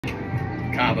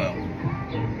Cabo.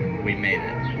 We made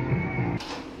it.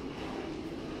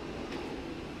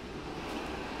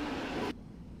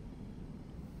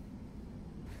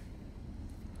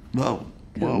 Whoa.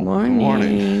 Good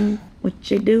morning. What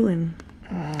you doing?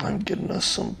 I'm getting us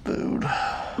some food.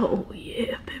 Oh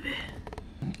yeah, baby.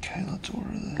 Okay, let's order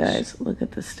this. Guys, look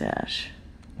at the stash.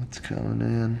 What's coming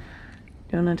in?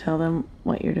 You wanna tell them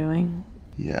what you're doing?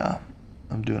 Yeah,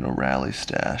 I'm doing a rally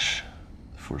stash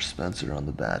for Spencer on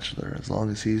The Bachelor. As long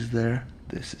as he's there,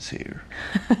 this is here.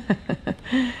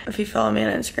 If you follow me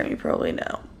on Instagram, you probably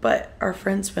know. But our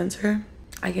friend Spencer,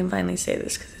 I can finally say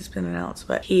this because it's been announced,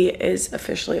 but he is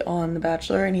officially on The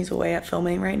Bachelor and he's away at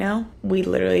filming right now.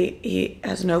 He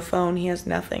has no phone, he has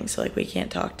nothing. So like we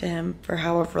can't talk to him for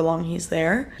however long he's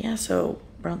there. Yeah, so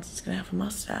Bronson's gonna have a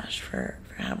mustache for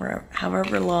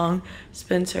however long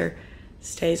Spencer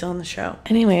stays on the show.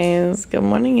 Anyways, good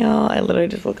morning, y'all. I literally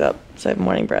just woke up, so I have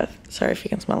morning breath. Sorry if you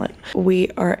can smell it. We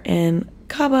are in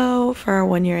Cabo for our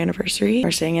 1-year anniversary.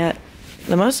 We're staying at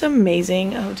the most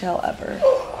amazing hotel ever.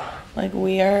 Like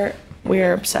we are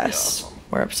obsessed.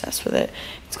 We're obsessed with it.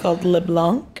 It's called Le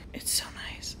Blanc. It's so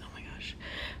nice. Oh my gosh.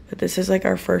 But this is like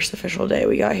our first official day.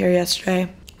 We got here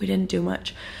yesterday. We didn't do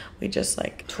much. We just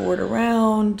like toured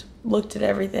around, looked at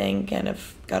everything, kind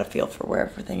of got a feel for where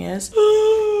everything is.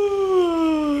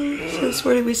 So this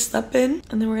morning we slept in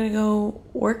and then we're gonna go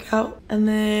work out and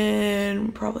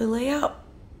then probably lay out.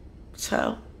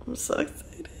 So I'm so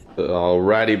excited.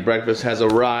 Alrighty, breakfast has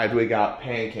arrived. We got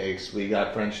pancakes, we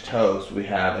got French toast, we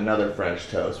have another French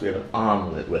toast, we have an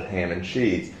omelet with ham and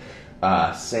cheese,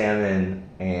 salmon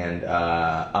and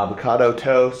avocado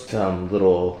toast, some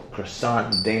little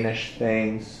croissant Danish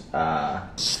things,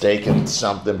 steak and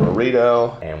something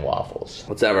burrito, and waffles.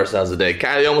 Let's have ourselves a day.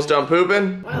 Kylie, almost done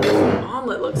pooping? Wow, this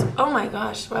omelet looks, oh my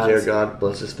gosh. Wow. Dear God,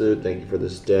 bless this food. Thank you for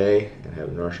this day and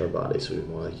have nourished our bodies so we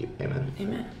more like you. Amen.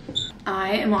 Amen.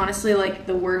 I am honestly like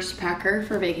the worst packer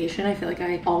for vacation. I feel like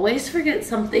I always forget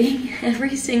something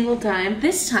every single time.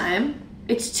 This time,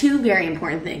 it's 2 very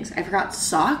important things. I forgot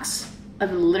socks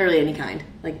of literally any kind,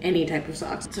 like any type of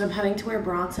socks. So I'm having to wear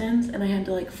Bronsons and I had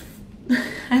to like,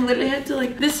 I literally had to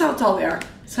like, this is how tall they are.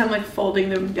 So I'm like folding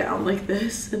them down like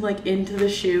this and like into the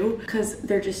shoe because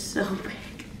they're just so big.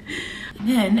 And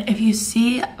then if you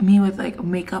see me with like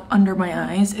makeup under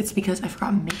my eyes, it's because I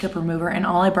forgot makeup remover and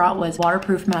all I brought was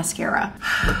waterproof mascara,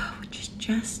 which is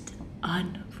just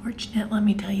unfortunate, let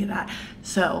me tell you that.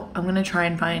 So I'm gonna try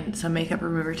and find some makeup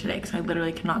remover today because I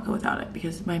literally cannot go without it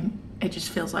because it just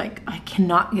feels like I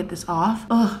cannot get this off.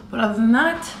 Oh, but other than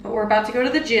that, we're about to go to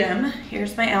the gym.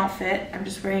 Here's my outfit. I'm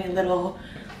just wearing a little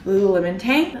Lululemon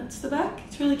tank. That's the back,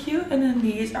 it's really cute. And then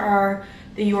these are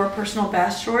the Your Personal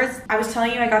Best shorts. I was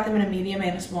telling you I got them in a medium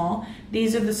and a small.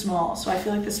 These are the smalls, so I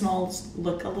feel like the smalls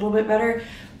look a little bit better,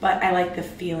 but I like the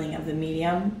feeling of the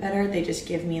medium better. They just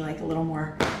give me like a little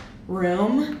more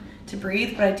room to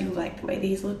breathe, but I do like the way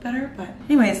these look better. But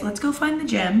anyways, let's go find the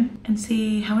gym and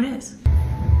see how it is.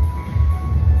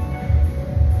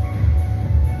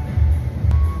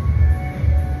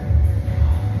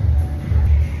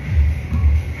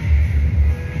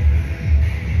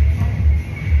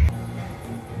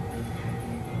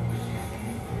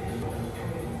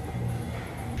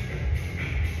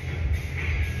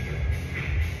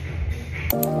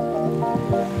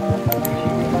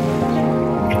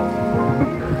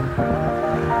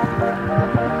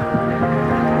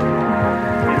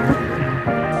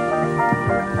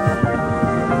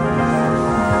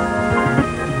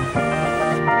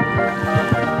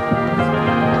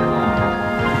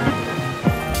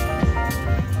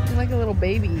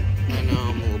 Baby. I know,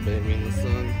 I'm a little baby in the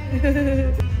sun.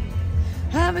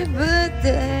 Happy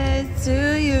birthday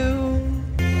to you.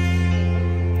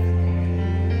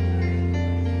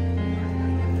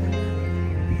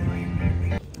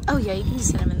 Oh yeah, you can just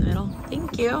sit him in the middle.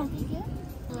 Thank you.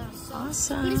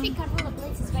 Awesome. Please be careful, the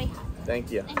place is very hot.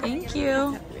 Thank you. Thank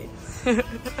you.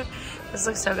 This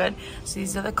looks so good. So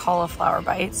these are the cauliflower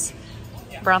bites.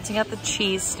 Bronson got the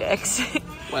cheese sticks.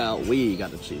 Well, we got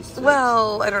the cheese sticks.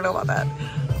 Well, I don't know about that.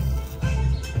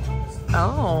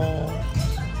 Oh.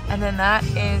 And then that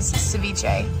is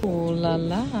ceviche. Oh la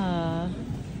la.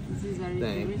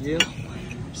 Thank you.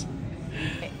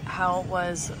 How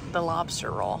was the lobster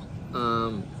roll?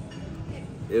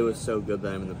 It was so good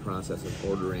that I'm in the process of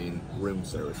ordering room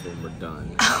service when we're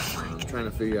done. Oh I'm trying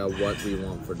to figure out what we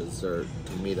want for dessert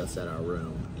to meet us at our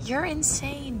room. You're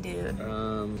insane, dude.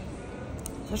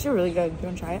 It's actually really good. Do you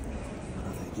want to try it?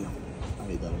 Oh, thank you. I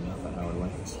ate that enough at Howard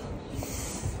Wings.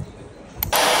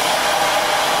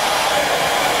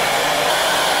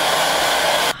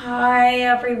 Hi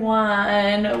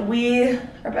everyone. We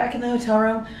are back in the hotel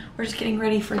room. we're just getting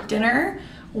ready for dinner.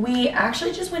 We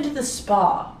actually just went to the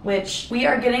spa, which we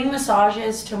are getting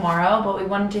massages tomorrow, but we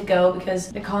wanted to go because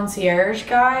the concierge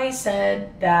guy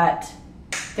said that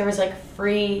there was like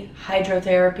free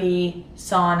hydrotherapy,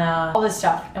 sauna, all this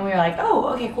stuff. And we were like,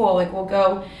 oh, okay, cool. Like we'll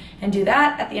go and do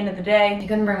that at the end of the day. I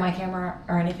couldn't bring my camera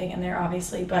or anything in there,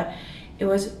 obviously, but it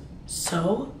was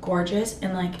so gorgeous.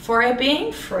 And like for it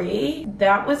being free,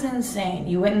 that was insane.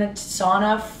 You went in the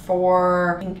sauna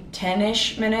for I think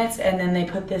 10-ish minutes, and then they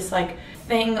put this like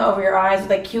thing over your eyes with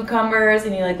like cucumbers,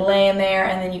 and you like lay in there,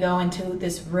 and then you go into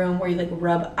this room where you like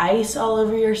rub ice all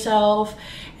over yourself,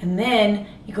 and then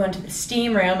you go into the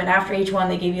steam room, and after each one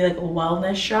they give you like a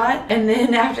wellness shot, and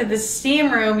then after the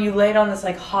steam room you laid on this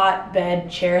like hot bed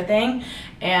chair thing,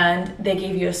 and they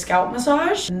gave you a scalp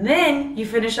massage, and then you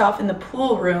finish off in the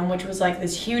pool room, which was like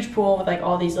this huge pool with like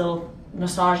all these little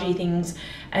massagey things,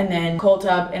 and then cold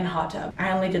tub and hot tub.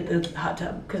 I only did the hot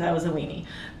tub because I was a weenie.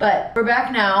 But we're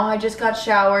back now. I just got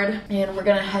showered and we're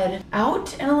gonna head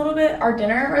out in a little bit. Our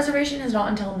dinner reservation is not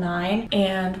until 9,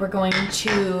 and we're going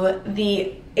to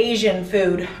the Asian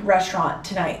food restaurant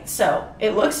tonight. So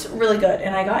it looks really good,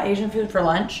 and I got Asian food for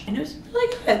lunch and it was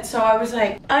really good. So I was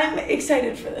like, I'm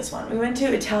excited for this one. We went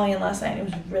to Italian last night and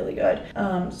it was really good.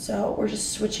 So we're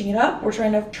just switching it up. We're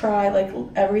trying to try like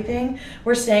everything.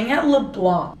 We're staying at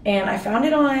LeBlanc, and I found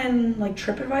it on like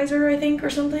TripAdvisor, I think, or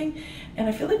something. And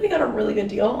I feel like we got a really good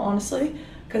deal, honestly,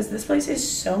 because this place is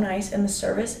so nice and the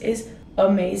service is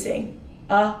amazing.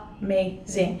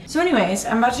 Amazing. So anyways,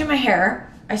 I'm about to do my hair.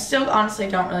 I still honestly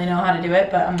don't really know how to do it,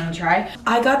 but I'm gonna try.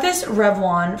 I got this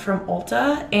Revlon from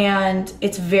Ulta, and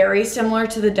it's very similar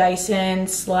to the Dyson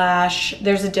slash,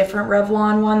 there's a different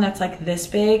Revlon one that's like this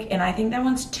big, and I think that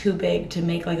one's too big to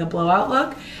make like a blowout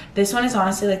look. This one is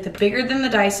honestly like the bigger than the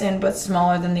Dyson, but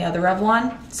smaller than the other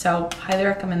Revlon. So highly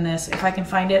recommend this. If I can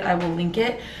find it, I will link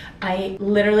it. I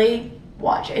literally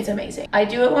watch, it's amazing. I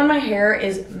do it when my hair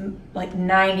is like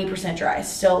 90% dry,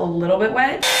 still a little bit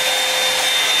wet.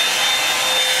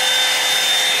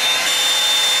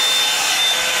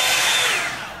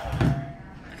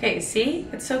 Okay, see?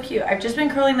 It's so cute. I've just been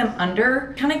curling them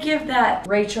under. Kind of give that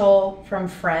Rachel from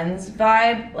Friends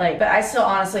vibe. Like, but I still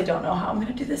honestly don't know how I'm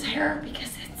gonna do this hair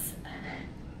because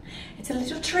it's a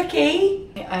little tricky.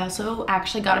 I also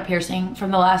actually got a piercing from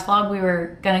the last vlog. We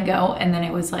were gonna go and then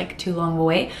it was like too long of a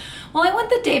wait. Well, I went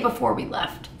the day before we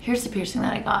left. Here's the piercing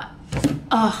that I got.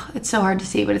 Oh, it's so hard to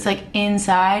see, but it's like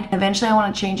inside. Eventually I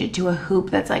wanna change it to a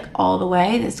hoop that's like all the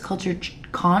way. This is called your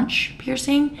conch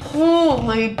piercing.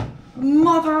 Holy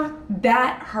mother,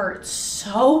 that hurts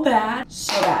so bad,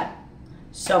 so bad,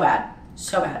 so bad,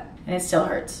 so bad, and it still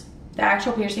hurts. The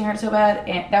actual piercing hurt so bad,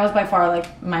 and that was by far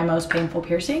like my most painful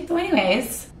piercing. So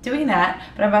anyways, doing that,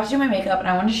 but I'm about to do my makeup, and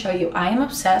I wanted to show you, I am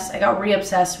obsessed. I got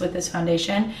re-obsessed with this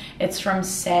foundation. It's from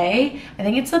Say. I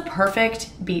think it's the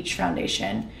perfect beach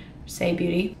foundation. Say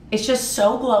Beauty. It's just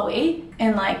so glowy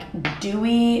and like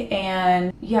dewy,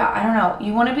 and yeah, I don't know.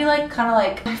 You want to be like kind of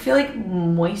like, I feel like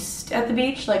moist at the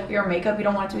beach. Like your makeup, you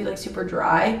don't want it to be like super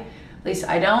dry. At least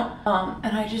I don't.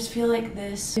 And I just feel like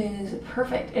this is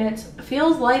perfect, and it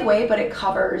feels lightweight, but it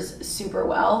covers super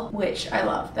well, which I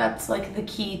love. That's like the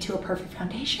key to a perfect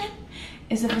foundation,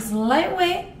 is if it's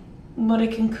lightweight, but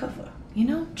it can cover, you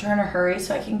know? I'm trying to hurry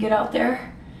so I can get out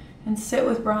there and sit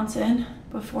with Bronson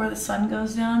before the sun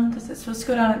goes down, because it's supposed to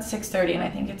go down at 6:30, and I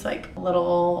think it's like a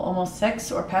little almost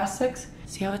 6 or past 6.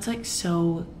 See how it's like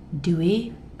so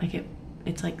dewy? Like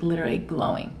it's like literally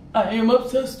glowing. I am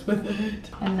obsessed with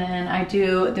it. And then I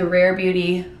do the Rare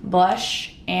Beauty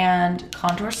blush and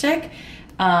contour stick.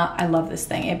 I love this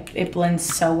thing. It blends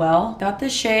so well. Got the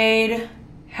shade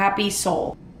Happy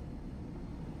Soul.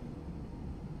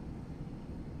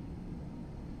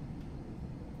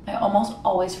 I almost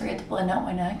always forget to blend out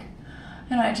my neck,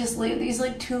 and I just leave these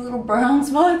like 2 little brown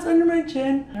spots under my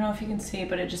chin. I don't know if you can see,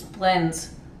 but it just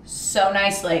blends so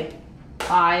nicely.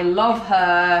 I love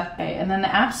her. Okay, and then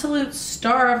the absolute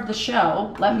star of the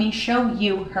show, let me show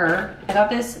you her. I got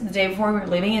this the day before we were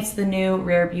leaving. It's the new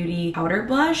Rare Beauty powder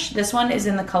blush. This one is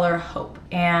in the color Hope,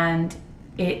 and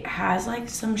it has like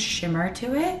some shimmer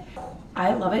to it.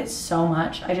 I love it so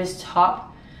much. I just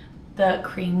top the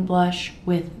cream blush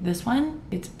with this one.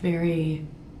 It's very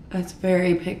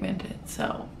pigmented,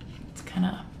 so it's kind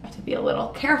of have to be a little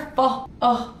careful.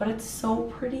 Oh, but it's so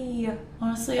pretty.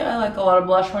 Honestly, I like a lot of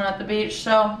blush when at the beach,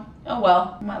 so oh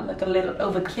well. Might look a little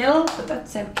overkill, but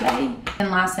that's okay.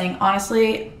 And last thing,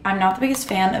 honestly, I'm not the biggest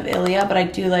fan of Ilia, but I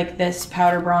do like this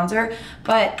powder bronzer,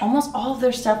 but almost all of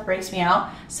their stuff breaks me out,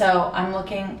 so I'm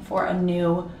looking for a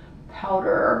new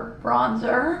powder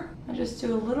bronzer. I just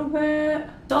do a little bit.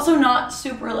 It's also not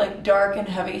super like dark and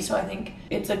heavy, so I think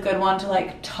it's a good one to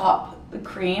like top the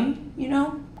cream, you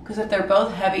know? Because if they're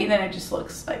both heavy, then it just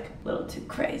looks like a little too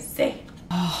crazy.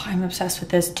 Oh, I'm obsessed with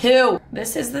this too.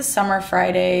 This is the Summer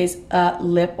Fridays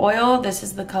lip oil. This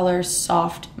is the color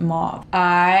Soft Mauve.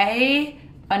 I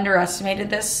underestimated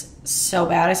this so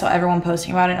bad. I saw everyone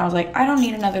posting about it and I was like, I don't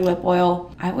need another lip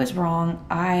oil. I was wrong.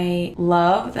 I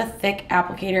love the thick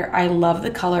applicator. I love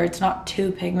the color. It's not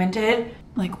too pigmented.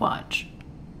 Like watch,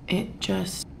 it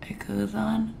goes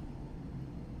on.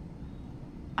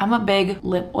 I'm a big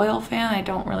lip oil fan. I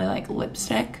don't really like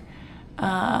lipstick.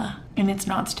 And it's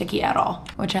not sticky at all,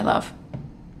 which I love.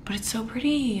 But it's so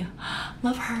pretty.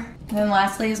 Love her. And then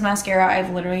lastly is mascara.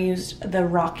 I've literally used the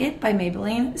Rocket by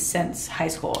Maybelline since high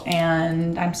school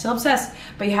and I'm still obsessed.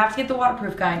 But you have to get the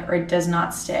waterproof kind or it does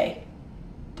not stay.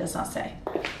 Does not stay.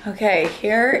 Okay,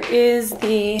 here is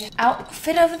the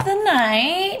outfit of the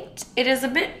night. It is a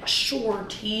bit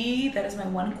shorty. That is my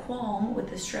one qualm with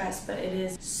this dress, but it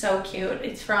is so cute.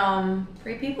 It's from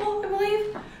Free People, I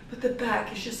believe. But the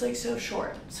back is just like so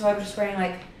short. So I'm just wearing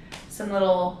like some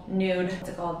little nude, what's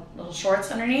it called? Little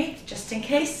shorts underneath, just in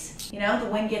case. You know,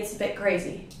 the wind gets a bit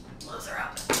crazy. Blows her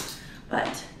up.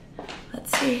 But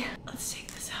let's see. Let's take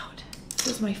this out. This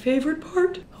is my favorite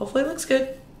part. Hopefully it looks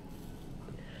good.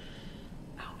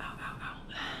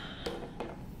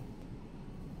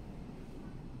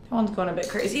 That one's going a bit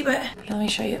crazy, but let me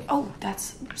show you. Oh,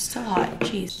 that's still hot,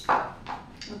 jeez.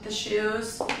 With the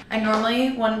shoes, I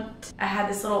had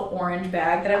this little orange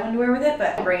bag that I wanted to wear with it,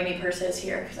 but bring any purses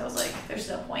here because I was like, there's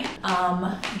no point.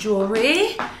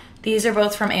 Jewelry. These are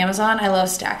both from Amazon. I love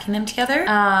stacking them together.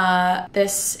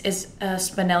 This is a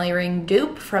Spinelli ring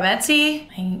dupe from Etsy.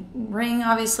 My ring,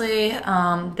 obviously.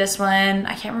 This one,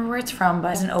 I can't remember where it's from,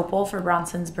 but it's an opal for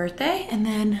Bronson's birthday. And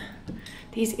then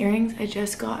these earrings I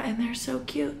just got and they're so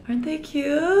cute. Aren't they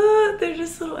cute? They're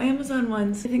just little Amazon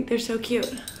ones. I think they're so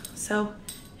cute. So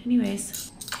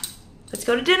anyways, let's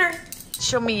go to dinner.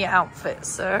 Show me your outfit,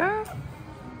 sir.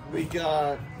 We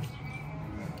got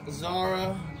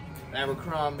Zara,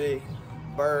 Abercrombie,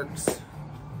 Birks,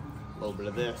 a little bit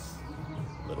of this,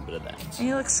 a little bit of that.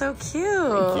 You look so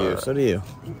cute. Thank you, so do you.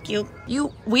 Thank you.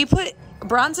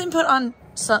 Bronson put on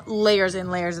layers and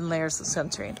layers and layers of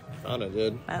sunscreen. Thought I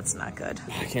did. That's not good.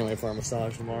 I can't wait for our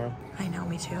massage tomorrow. I know,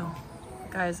 me too.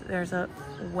 Guys, there's a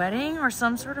wedding or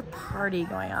some sort of party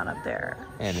going on up there.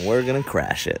 And we're gonna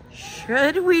crash it.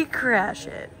 Should we crash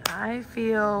it? I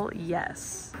feel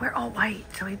yes. We're all white,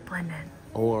 so we blend in.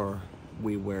 Or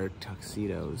we wear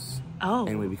tuxedos. Oh.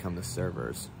 And we become the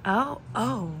servers. Oh.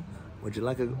 Would you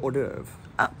like an hors d'oeuvre?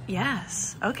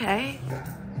 Yes. Okay.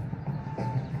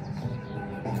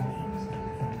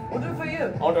 We'll do it for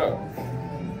you. Hors d'oeuvre.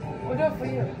 We'll do it for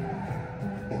you.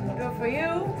 We'll do it for you.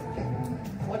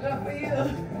 We'll do it for you.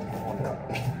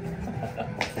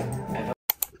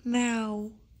 Now.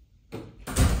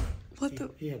 What the?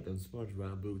 He had them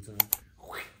SpongeBob boots on.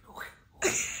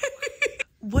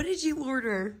 What did you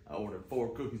order? I ordered 4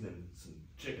 cookies and some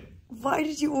chicken. Why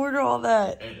did you order all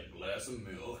that? And a glass of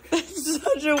milk. That's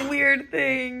such a weird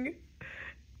thing.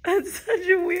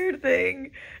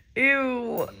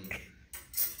 Ew.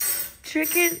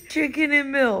 Chicken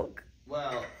and milk.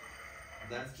 Well,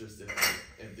 that's just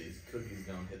if these cookies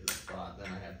don't hit the spot, then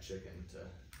I have chicken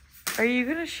to... Are you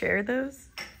gonna share those?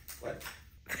 What?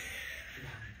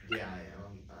 Yeah, I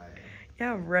am.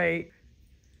 Yeah, right.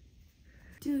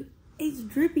 Dude, it's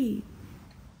drippy.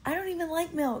 I don't even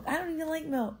like milk.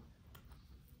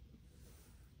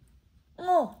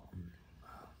 Oh.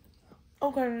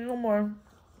 Okay, no more.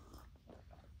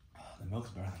 The milk's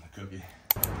better than the cookie.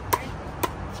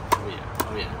 Oh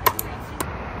yeah.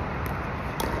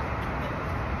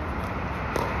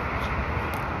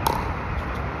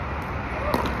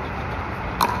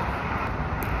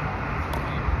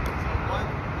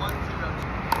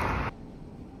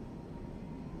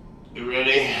 You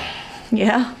ready?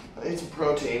 Yeah. I need some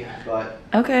protein, but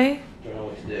Okay. I don't know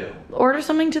what to do. Order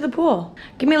something to the pool.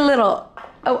 Give me a little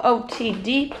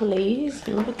OOTD, please.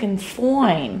 You're looking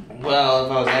fine. Well,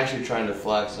 if I was actually trying to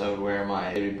flex, I would wear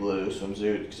my baby blue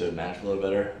swimsuit because it would match a little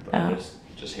better. But I'm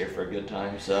just here for a good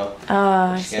time, so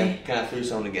I see. Kind of threw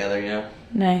something together, you know.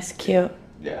 Nice, cute.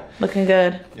 Yeah. Looking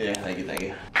good. Yeah. Thank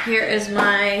you. Here is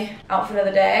my outfit of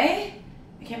the day.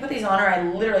 I can't put these on or I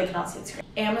literally cannot see the screen.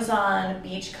 Amazon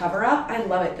beach cover up. I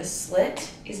love it. The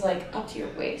slit is like up to your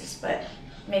waist, but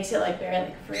makes it like very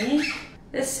like free.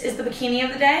 This is the bikini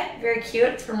of the day. Very cute.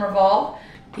 It's from Revolve.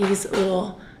 These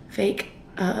little fake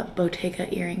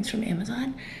Bottega earrings from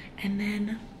Amazon. And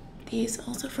then These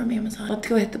also from Amazon. Let's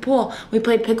go hit the pool. We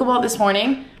played pickleball this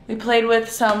morning. We played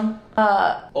with some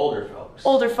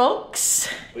older folks.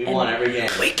 We won every game.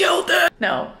 We killed them.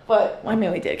 No, but I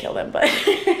mean we did kill them, but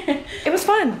it was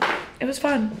fun. It was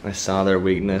fun. I saw their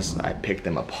weakness. I picked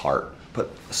them apart.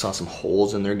 Saw some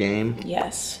holes in their game.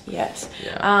 Yes, yes.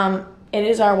 Yeah. It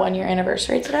is our 1 year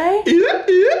anniversary today.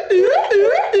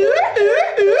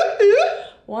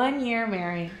 1 year,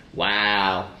 Mary.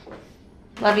 Wow.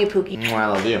 Love you, Pookie. I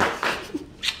love you.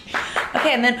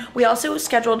 Okay, and then we also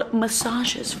scheduled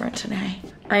massages for today.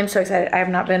 I am so excited. I have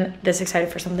not been this excited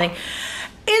for something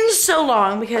in so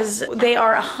long because they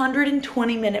are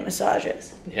 120-minute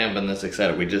massages. You haven't been this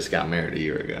excited. We just got married a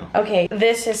year ago. Okay,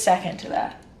 this is second to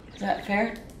that. Is that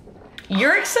fair?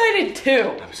 You're excited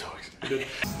too. I'm so excited.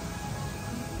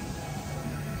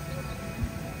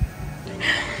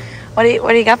 What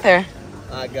do you got there?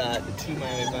 I got the 2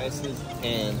 Miami Vices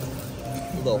and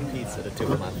a little pizza to do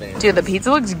with my family. Dude, the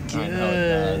pizza looks good. I know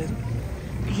it does.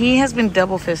 He has been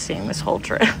double fisting this whole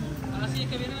trip.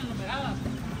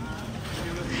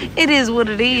 It is what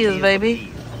it is,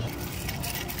 baby.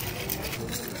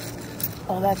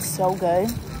 Oh, that's so good.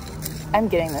 I'm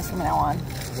getting this from now on.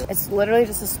 It's literally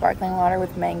just a sparkling water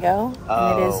with mango.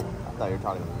 Oh, and it is. I thought you were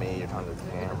talking to me. You're talking to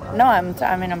the camera. No, I'm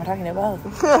talking to both.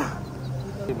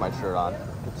 Keep my shirt on.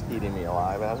 It's eating me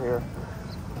alive out here.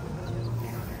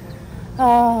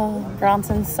 Oh,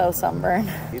 Bronson's so sunburned.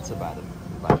 Pizza by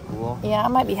the pool. Yeah, I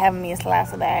might be having me a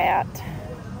slice of that.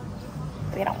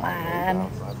 If you don't mind.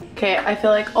 Okay, I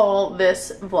feel like all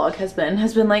this vlog has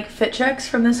been like fit checks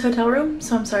from this hotel room,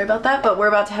 so I'm sorry about that, but we're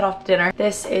about to head off to dinner.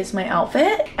 This is my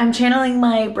outfit. I'm channeling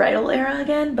my bridal era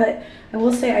again, but I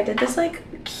will say I did this like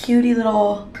cutie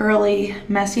little curly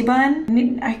messy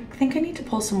bun. I think I need to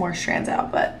pull some more strands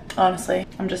out, but honestly,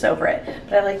 I'm just over it.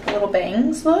 But I like the little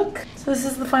bangs look. So this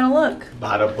is the final look.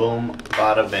 Bada boom,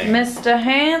 bada bang. Mr.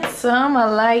 Handsome, I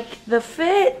like the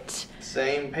fit.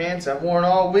 Same pants I've worn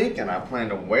all week, and I plan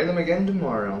to wear them again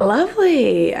tomorrow.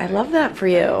 Lovely. I love that for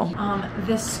you.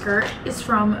 This skirt is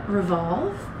from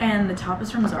Revolve, and the top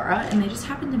is from Zara, and they just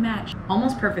happen to match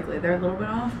almost perfectly. They're a little bit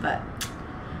off, but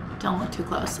don't look too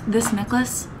close. This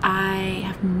necklace, I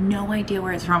have no idea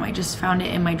where it's from. I just found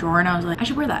it in my drawer, and I was like, I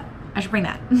should wear that. I should bring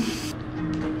that.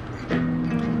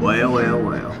 Well, well,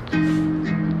 well.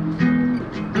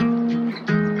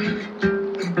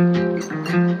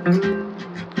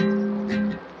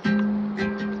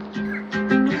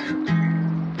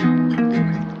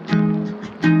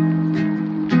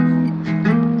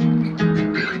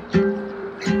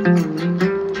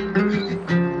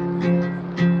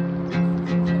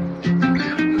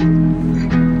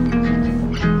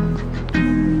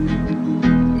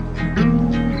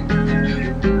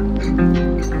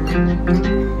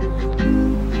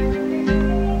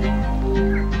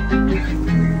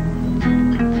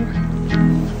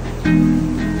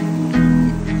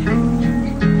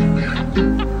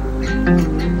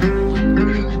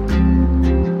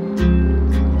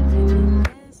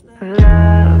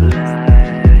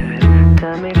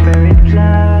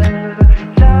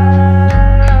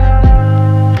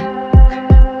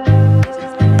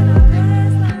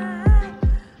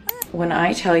 When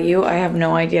I tell you, I have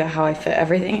no idea how I fit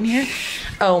everything in here.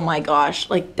 Oh my gosh,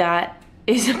 like that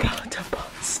is about to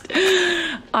bust.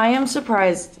 I am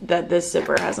surprised that this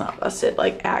zipper has not busted.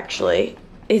 Like actually,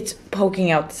 it's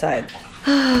poking out the side.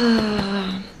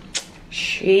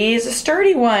 She's a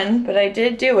sturdy one, but I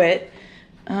did do it.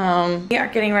 We are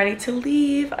getting ready to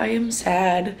leave. I am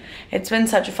sad. It's been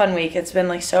such a fun week. It's been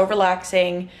like so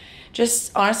relaxing.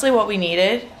 Just honestly what we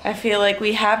needed. I feel like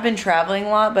we have been traveling a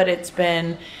lot, but it's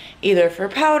been either for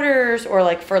powders or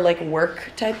like for like work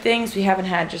type things. We haven't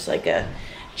had just like a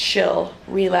chill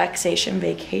relaxation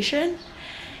vacation.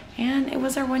 And it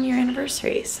was our 1 year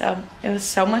anniversary. So it was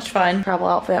so much fun. Travel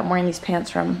outfit, I'm wearing these pants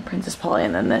from Princess Polly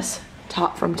and then this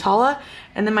top from Tala.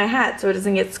 And then my hat so it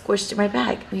doesn't get squished in my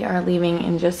bag. We are leaving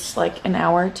in just like an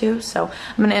hour or two. So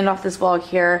I'm gonna end off this vlog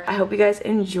here. I hope you guys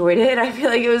enjoyed it. I feel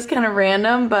like it was kind of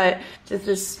random, but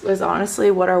this was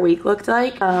honestly what our week looked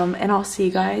like. And I'll see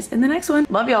you guys in the next one.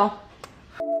 Love y'all.